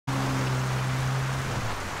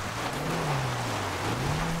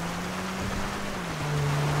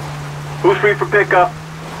Who's free for pickup?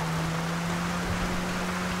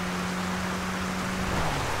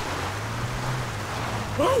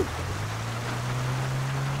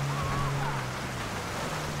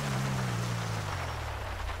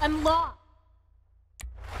 I'm lost.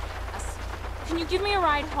 Can you give me a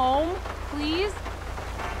ride home, please?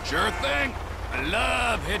 Sure thing. I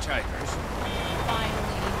love hitchhikers.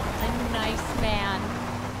 Finally, a nice man.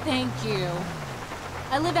 Thank you.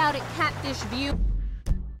 I live out at Catfish View.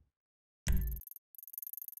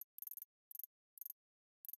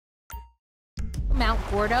 Mount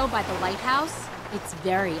Gordo by the lighthouse. It's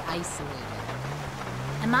very isolated.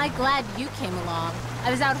 Am I glad you came along?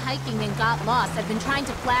 I was out hiking and got lost. I've been trying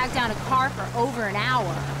to flag down a car for over an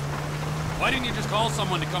hour. Why didn't you just call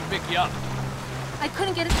someone to come pick you up? I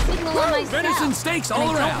couldn't get a signal on my cell. Venison steaks all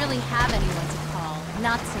and I around. don't really have anyone to call.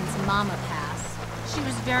 Not since Mama passed. She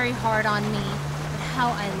was very hard on me, but how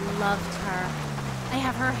I loved her. I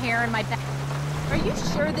have her hair in my back. Are you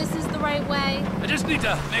sure this is the right way? I just need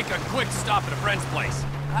to make a quick stop at a friend's place.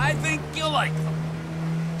 I think you'll like them.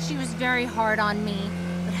 She was very hard on me,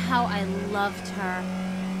 but how I loved her.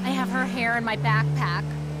 I have her hair in my backpack.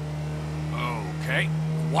 Okay.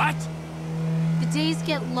 What? The days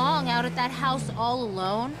get long out at that house all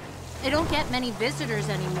alone. I don't get many visitors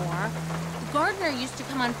anymore. The gardener used to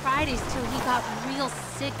come on Fridays till he got real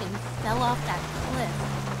sick and fell off that cliff.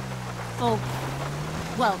 Oh,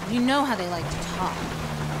 well, you know how they like to talk.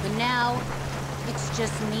 But now, it's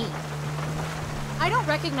just me. I don't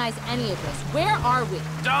recognize any of this. Where are we?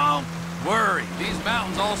 Don't worry. These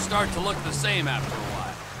mountains all start to look the same after a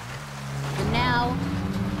while. But now,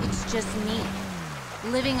 it's just me.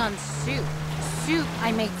 Living on soup. Soup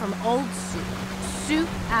I make from old soup. Soup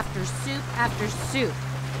after soup after soup.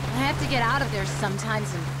 I have to get out of there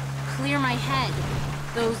sometimes and clear my head.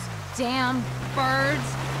 Those damn birds,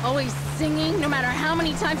 always singing no matter how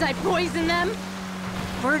many times I poison them.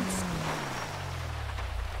 Birds.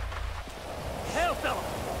 Hail, fella!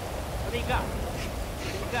 What do you got?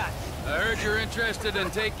 What do you got? I heard you're interested in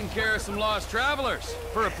taking care of some lost travelers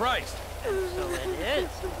for a price. So it is.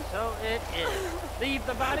 So it is. Leave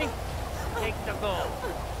the body, take the gold.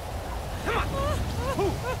 Come on!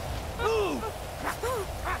 Move! Move!